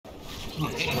Oh,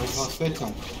 it's way past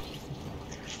bedtime.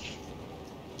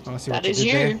 I see That what you is did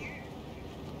you. there.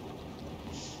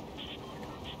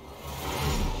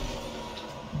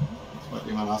 This might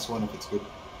be my last one if it's good.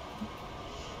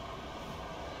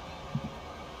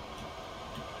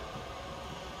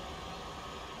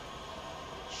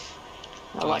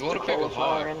 I like What the if people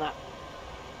qualifier high? in that.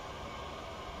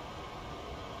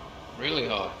 Really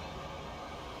high.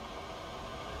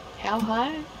 How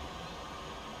high?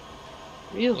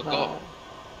 Real Look high. up.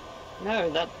 No,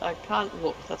 that I can't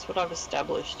look. That's what I've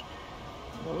established.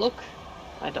 When I look,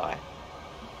 I die.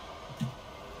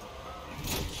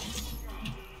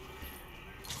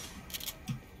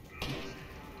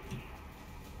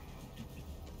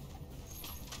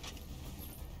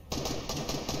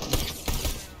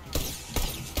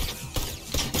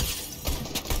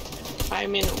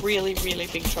 I'm in really, really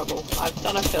big trouble. I've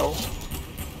done a fill.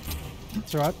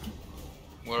 That's alright.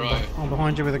 Where are you? I'm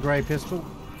behind you with a grey pistol.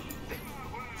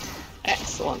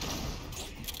 Excellent.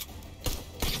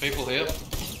 People here?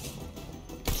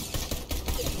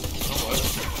 Oh,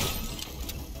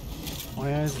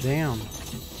 My eyes down.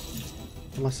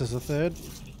 Unless there's a third.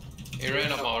 he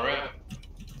ran up my ramp.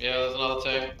 Yeah, there's another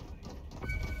team.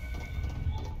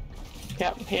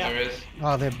 Yep, There here. is.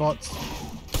 Oh, they're bots.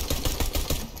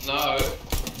 No, I'm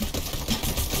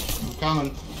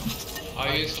coming.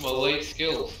 I used some elite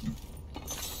skills.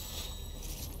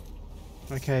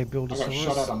 Okay, build a I got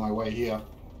shot at on my way here.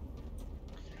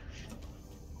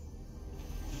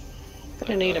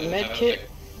 Gonna need a med kit.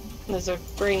 There's a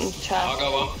green I'll chat.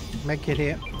 go up. Medkit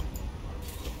here.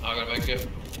 I'm gonna make it.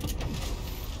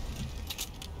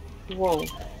 Whoa.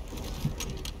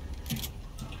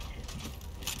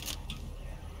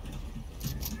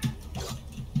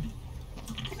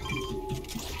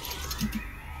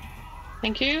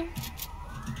 Thank you.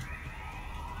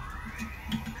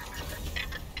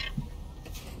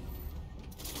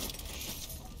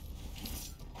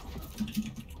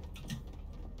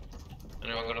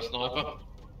 Anyone got a sniper?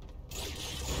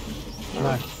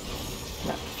 No.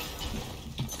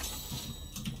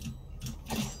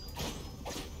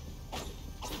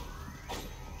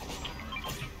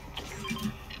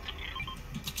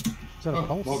 Is that a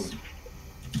pulse? Morgan.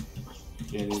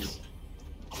 Yeah, it is.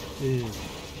 Ew.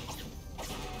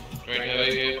 Green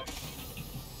heavy here.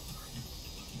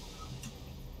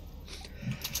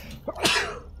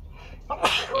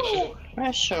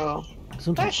 Pressure.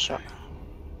 Sometimes. Pressure.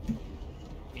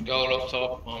 Gold up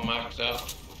top. I'm maxed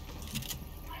out.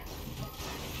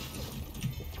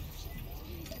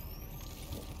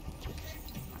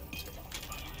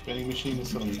 Vending machine is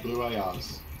selling blue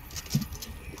ARs.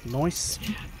 Nice.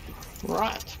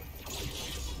 Right.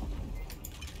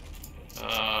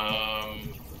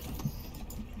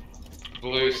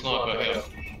 Blue sniper here.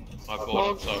 I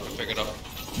bought it so I can pick it up.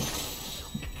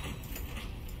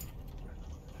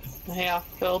 Here,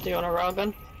 Phil, do you want a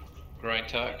railgun? Green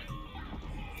tack.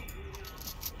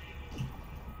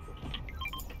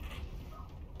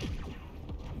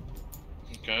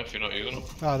 Okay, if you're not using them.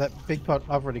 Oh, that big pot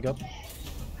I've already got.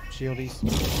 Shieldies.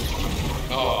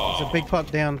 Oh, There's a big pot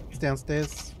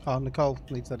downstairs. Oh, Nicole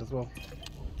needs that as well.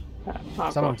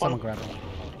 I've Someone got one. grab it.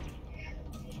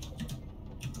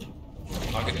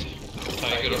 I could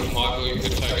take it, or Michael, you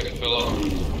could take it and fill up.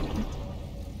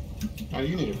 Oh,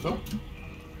 you need it, Phil?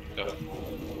 Yeah.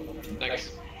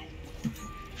 Thanks.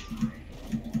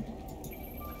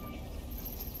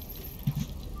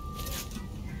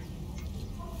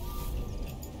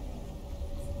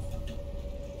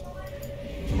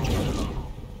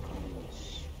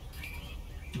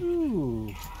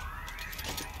 Ooh.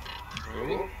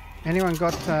 Ooh. Anyone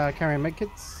got carrying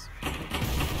medkits?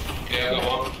 Yeah, I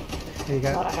got one. There you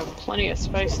go. I have plenty of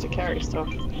space to carry stuff.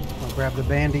 I'll grab the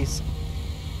bandies.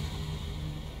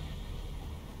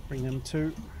 Bring them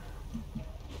too.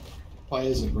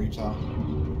 Players at retail.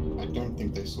 I don't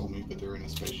think they saw me, but they're in a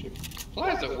spaceship.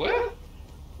 Players at where?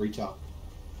 Retail.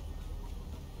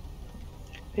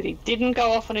 But he didn't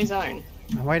go off on his own.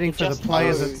 I'm waiting for the Just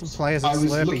players at posed. players at I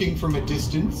was Slurpee. looking from a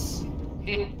distance.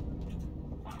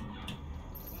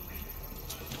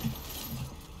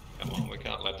 Come on, we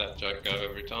can't let that joke go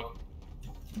every time.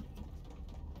 I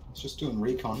was just doing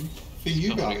recon for you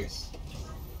Somebody- guys.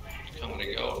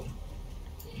 Company gold.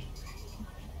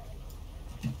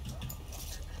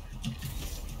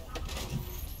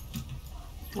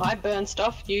 I burn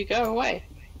stuff, you go away.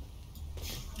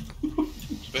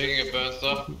 Speaking of burnt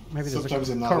stuff, Maybe there's Sometimes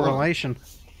a in that one. correlation.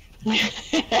 there's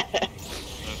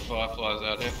fireflies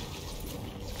out here.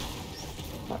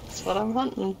 That's what I'm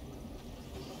hunting.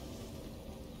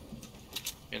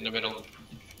 In the middle.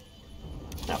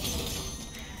 No.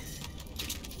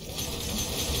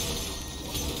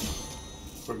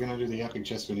 we're gonna do the epic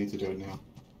chest, we need to do it now.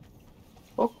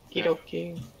 Okie Yeah.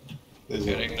 dokie. There's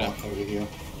Getting a there. bot over here.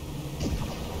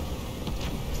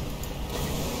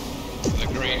 The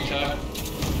green tag.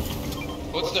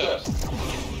 Footsteps.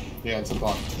 Yeah, it's a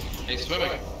bot. He's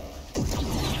swimming.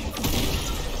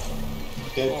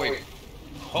 Dead. Oh, wait.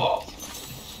 Hot.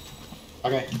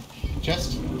 Okay.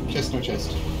 Chest? Chest, no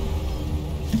chest.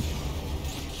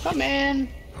 Come in.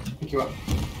 Pick you up.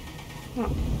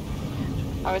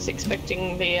 I was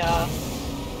expecting the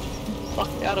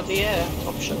plucked out of the air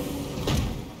option.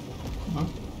 Huh?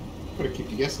 Gotta keep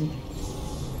you guessing.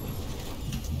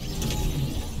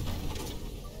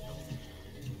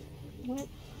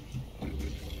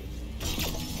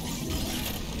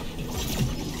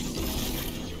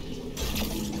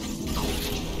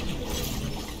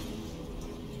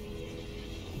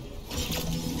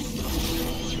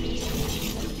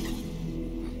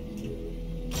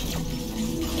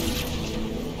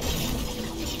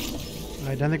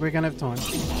 I don't think we're going to have time.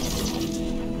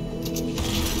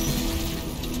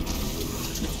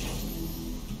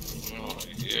 Oh,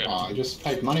 yeah. Oh, I just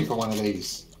paid money for one of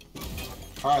these.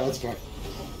 Alright, let's go.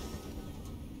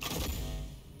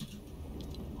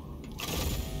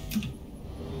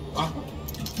 Ah.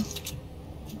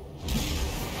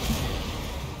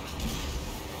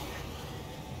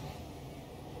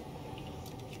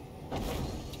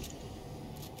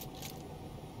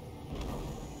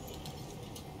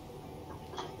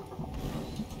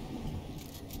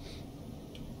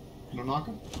 No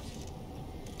knocker?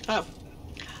 Oh,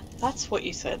 that's what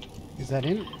you said. Is that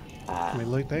in? Can we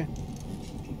loot there?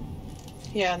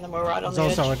 Yeah, and then we're right on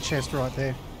There's the also edge. a chest right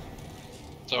there.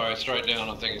 Sorry, straight down,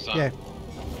 I think it's on. Yeah.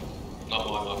 Not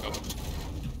my marker.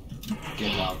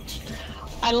 Get out.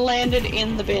 I landed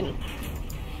in the bin.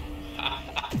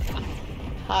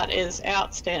 That is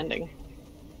outstanding.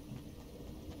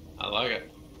 I like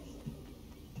it.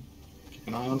 Keep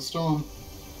an eye on Storm.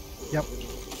 Yep.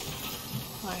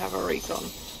 I have a recon.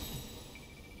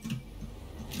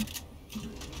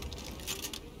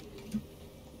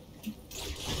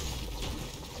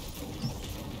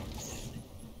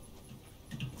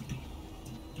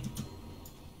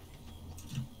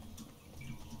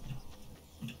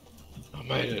 I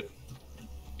made it.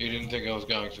 You didn't think I was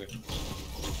going to.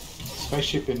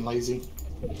 Spaceship in lazy.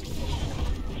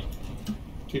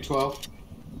 212.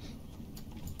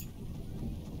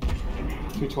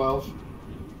 212.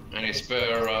 Any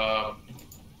spare,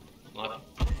 like,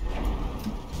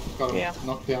 Got a Yeah.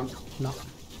 knockdown. No.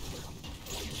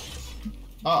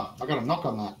 Ah, I got a knock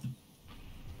on that.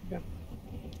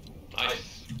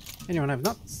 nice. Anyone have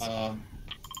nuts? I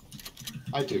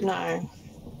do. No.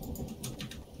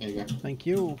 There you go. Thank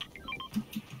you.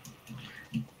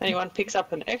 Anyone picks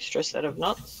up an extra set of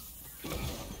nuts.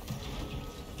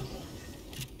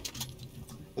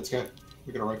 Let's go.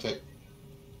 We gotta rotate.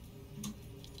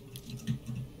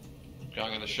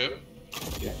 Going in the ship.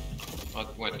 Yeah. I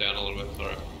went down a little bit,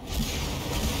 sorry.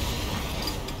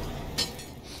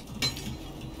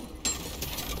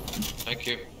 Thank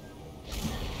you.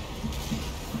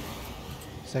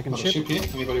 Second Got a ship. ship here.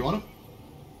 Anybody want it?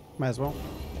 May as well.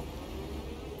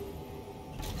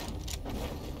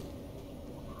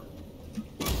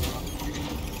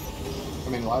 How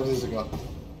many lives has it got?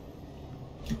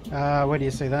 Where do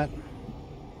you see that?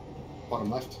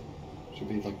 Bottom left. Should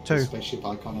be like Two. the spaceship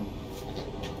icon. And...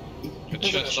 A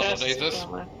There's a chest underneath us.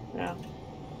 down there. Yeah.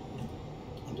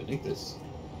 Underneath this.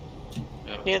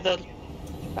 Yeah. Near the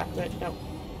back of it. No.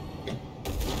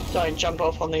 Don't jump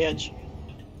off on the edge.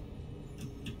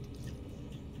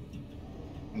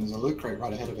 And there's a loot crate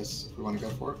right ahead of us if we want to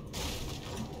go for it.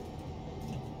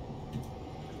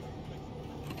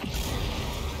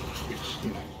 Which,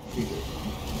 you know, we do.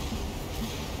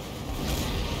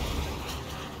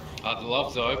 I'd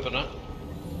love to open it.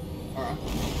 Alright.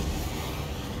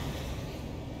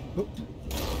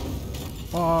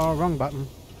 Oh, wrong button.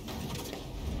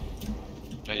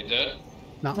 Are you dead?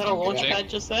 No. Is that a launch Okay. pad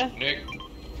just there? Nick?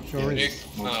 Sure Yeah, is.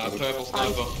 Nick? Purple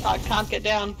sniper. I can't get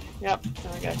down. Yep,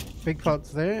 there we go. Big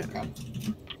pot's there. Okay.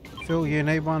 Phil, you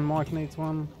need one. Mike needs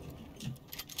one.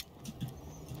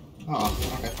 Oh,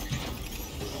 okay.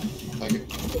 I'll take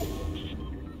it.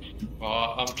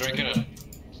 Oh, I'm drinking it.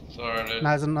 Sorry, dude. No,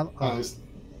 there's another, Oh,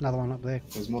 another one up there.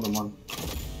 there's more than one.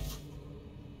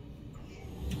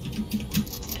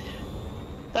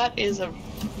 That is a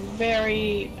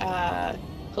very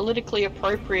politically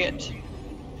appropriate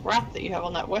wrap that you have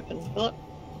on that weapon, Philip.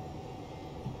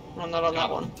 No, not on that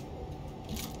one.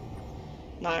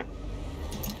 No,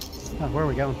 Oh, where are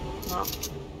we going? no.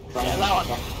 Back, Yeah, that one.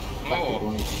 Back Oh. to the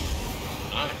one.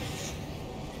 Nice.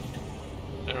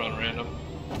 They're on random.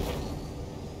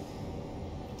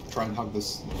 Try and hug the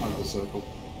circle.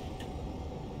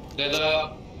 They're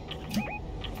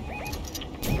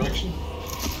Direction?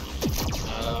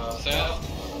 south.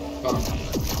 Got him.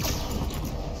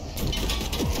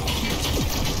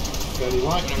 Dirty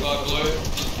white. Gonna go blue.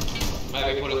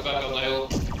 Maybe put us back on the hill.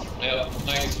 Yeah,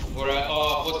 thanks. We're out.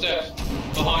 Oh, footsteps.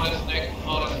 Behind us, Nick.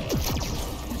 Behind us.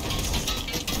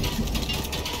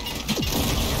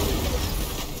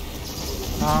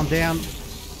 I'm down.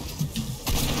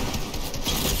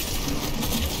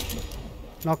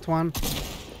 Knocked one.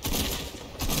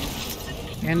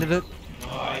 Ended it.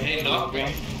 Oh, he knocked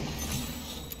me.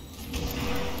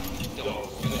 Oh,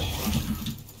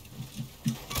 finish.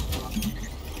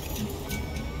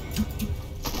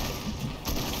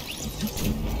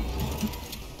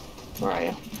 Where are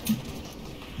you?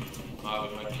 Oh,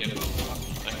 my kid.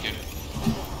 Thank you.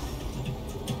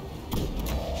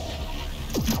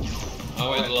 I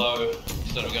went low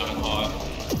instead of going high.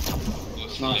 It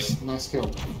was Nice, slick. nice kill.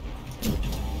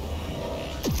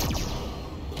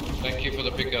 Thank you for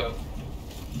the pickup.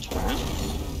 Alright.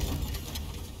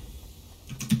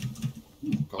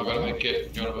 I got a med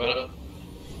kit. You want to burn it?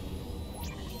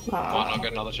 Might not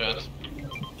get another chance.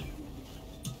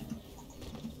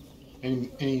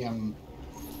 Any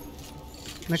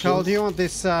Nicole, do you want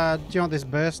this? Do you want this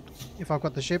burst? If I've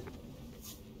got the ship.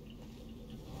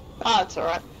 Ah, it's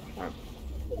alright. Alright.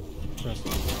 Burst.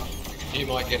 You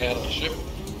might get out of the ship.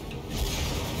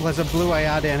 Well, there's a blue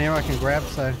AR down here I can grab.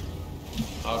 So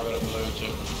I've got a blue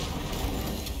too.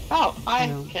 Oh, I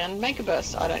Yeah. can make a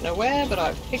burst. I don't know where, but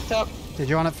I've picked up. did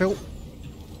you want it, Phil?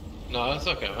 No, that's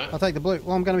okay, mate. I'll take the blue.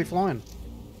 Well, I'm going to be flying.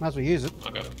 Might as well use it.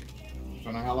 Okay.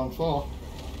 don't know how long for.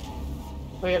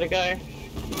 We gotta go.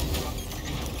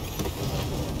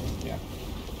 Yeah.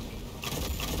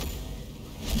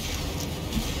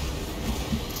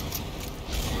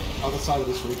 Other side of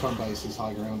this recon base is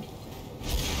high ground.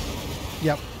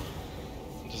 Yep.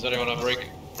 Does anyone have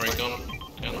recon?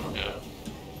 Yeah.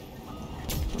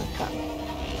 Okay.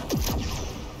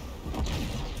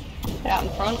 Out in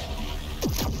front.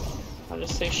 I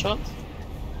just see shots.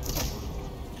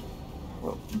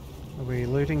 Whoa. Are we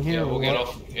looting here? Yeah, or we'll get what?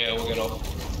 off. Yeah, we'll get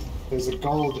off. There's a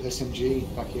gold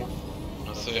SMG back here.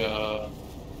 I see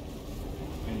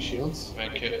Any shields?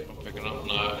 med kit. I'm picking up.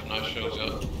 No shields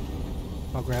yet.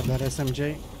 I'll grab that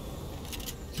SMG.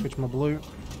 Switch my blue.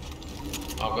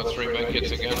 I've got 3 med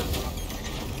kits again.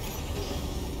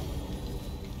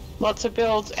 Lots of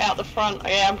builds out the front.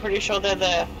 Yeah, I'm pretty sure they're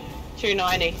there.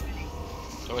 290.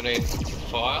 Do we need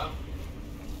fire?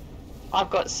 I've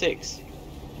got 6.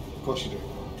 Of course you do.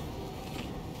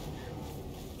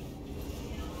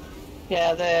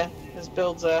 Yeah, there's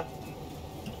builds there.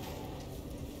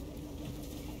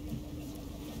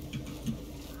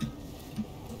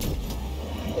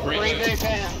 Reboot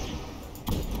bam.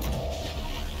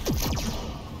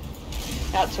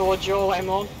 Out towards your way,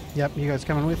 Morg. Yep. You guys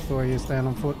coming with, or are you staying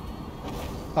on foot?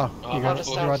 Oh, Oh, you got I'll it. just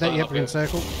Right there. stand Yep. up We're in here.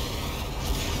 circle.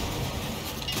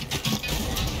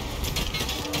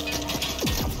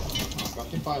 I've got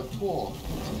hit by a 4.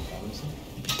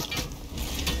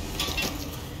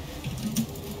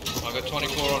 I've got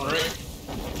 24 on rig.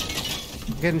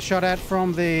 Getting shot at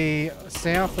from the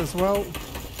south as well.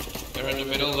 They're in the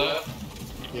middle there.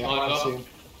 Yeah, I see Sniper. him.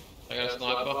 I got a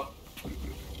sniper.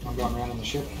 I'm going around on the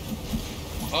ship.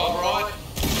 Oh, right.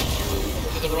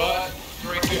 To the right.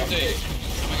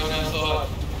 350. Coming on outside.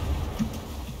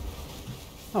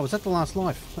 Oh, was that the last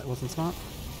life? That wasn't smart.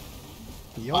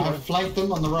 I YOLO. have flanked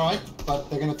them on the right, but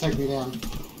they're going to take me down.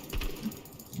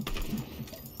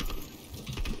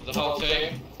 The whole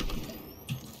team.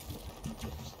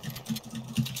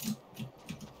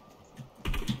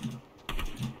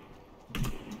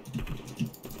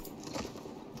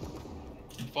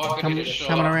 If I could get a shot.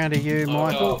 Coming around to you, Oh,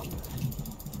 Michael. hell.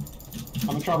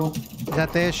 I'm in trouble. Is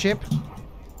that their ship?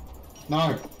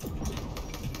 No.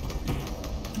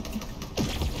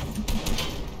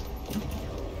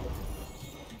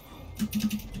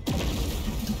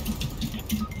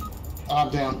 I'm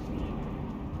down.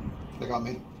 They got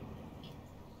me.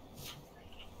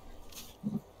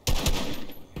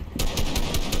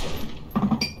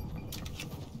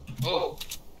 Oh,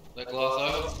 that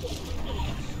glass over.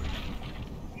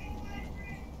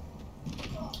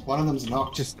 One of them's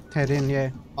knocked. Just head in, yeah.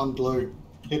 On blue.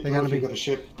 Hit They're blue gonna if you be- got a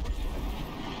ship.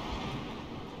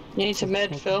 You need to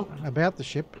med, Phil. About the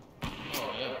ship. Oh,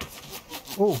 yeah.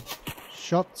 Oh,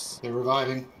 shots. They're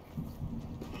reviving.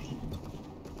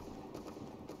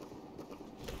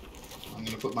 I'm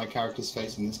gonna put my character's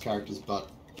face in this character's butt.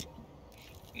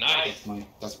 Nice.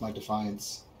 That's my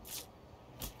defiance.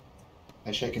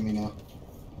 They're shaking me now.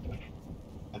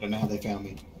 I don't know how they found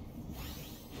me.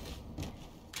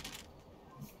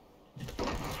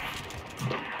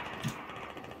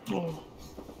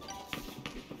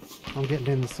 I'm getting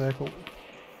in the circle.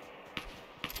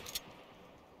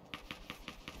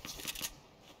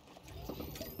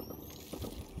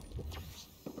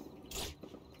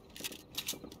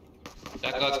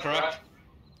 That guy's correct.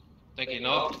 Think he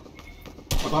knocked.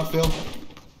 Above Phil.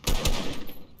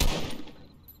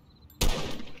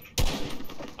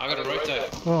 I gotta rotate.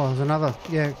 Oh, there's another.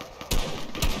 Yeah.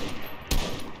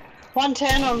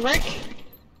 110 on Rick.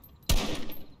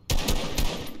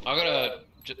 I got a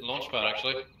launch pad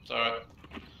actually. It's alright.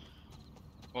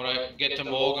 Wanna get to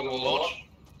Morgan, we'll launch?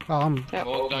 Oh, I'm Yep.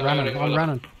 Morgan, don't go running. any I'm further.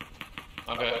 running.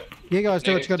 Okay. You guys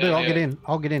do what you gotta do. Down I'll get here. in.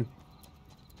 I'll get in.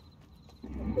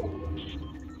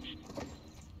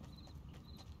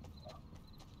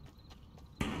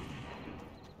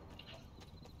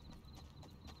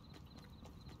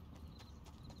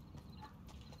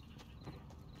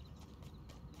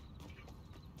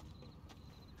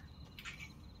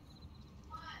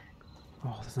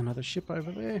 Oh, there's another ship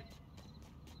over there.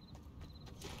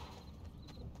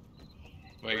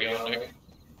 Where you going, Nick?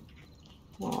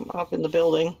 I'm up in the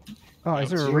building. Oh,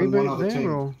 is there a So you're in one reboot other there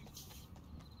team. or?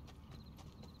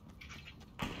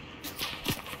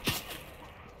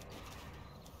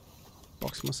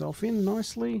 Box myself in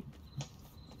nicely.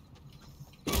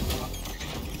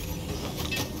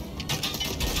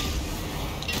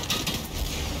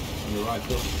 On your right,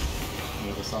 Phil. On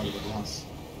the other side of the glass.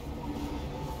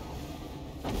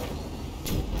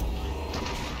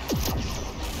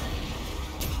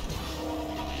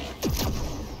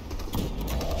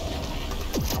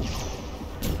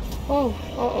 Oh,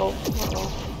 uh-oh.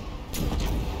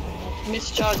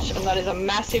 Misjudged, and that is a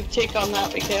massive tick on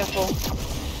that, be careful.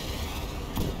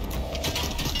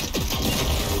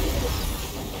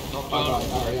 Not Bye done.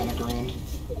 bye, Ariana Grande.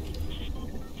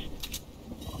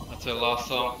 That's her last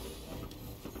song.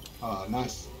 Ah,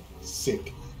 nice.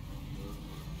 Sick.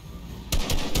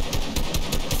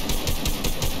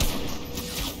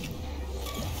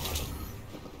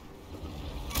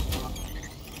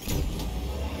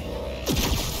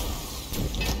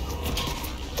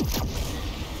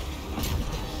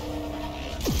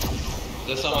 Is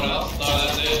there someone else? No,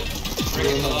 that's it. Rick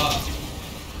is the last.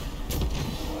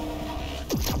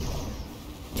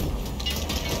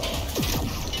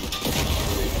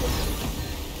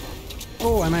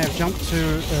 Oh, I may have jumped too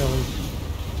early.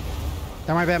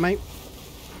 Don't worry about it, mate.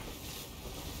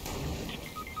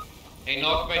 He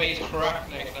knocked me, he's correct,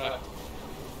 Nick. No.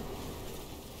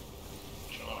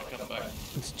 Trying to come back.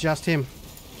 It's just him.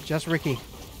 Just Ricky.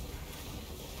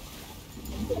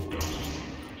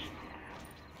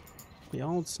 The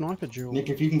old sniper duel. Nick,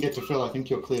 if you can get to Phil, I think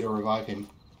you're clear to revive him.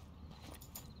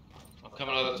 I'm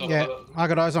coming over the top Yeah, of it. I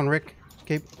got eyes on Rick.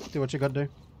 Do what you got to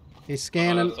do. He's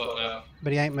Coming over scanning, the top now.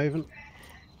 but he ain't moving.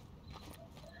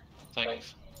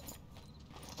 Thanks.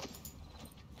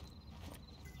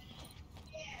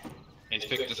 He's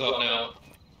picked us up now.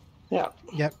 Yeah.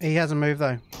 Yep, he hasn't moved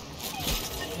though.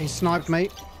 He sniped me,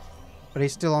 but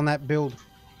he's still on that build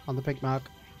on the peak mark.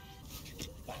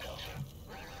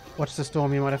 Watch the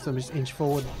storm, you might have to just inch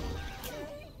forward.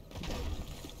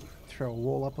 Throw a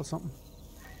wall up or something.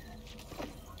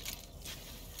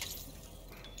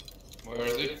 Where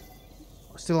is he?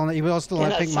 Still on that, he was still on In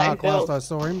that that peak same mark last build. I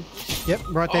saw him. Yep,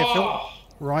 right there, Phil. Oh,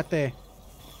 Right there.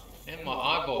 in my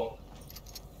eyeball.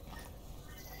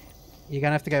 You're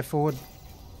gonna have to go forward.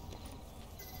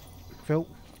 Phil.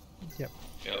 Yep.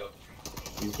 Yep.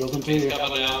 He's building to He's you.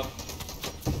 coming now.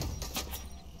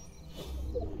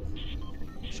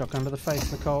 Shotgun to the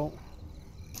face, Nicole.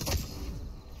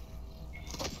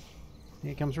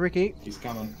 Here comes Ricky. He's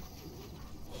coming.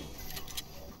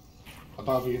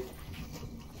 Above you.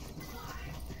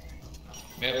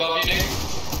 Me above you, Nick.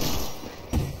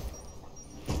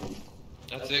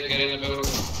 That's it, get in the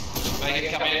building. Make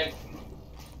it come in.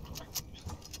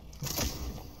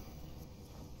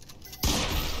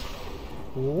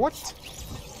 What?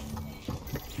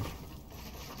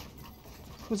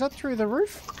 Was that through the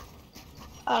roof?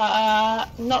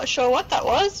 Not sure what that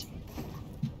was.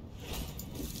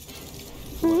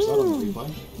 Watch that on the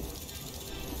replay.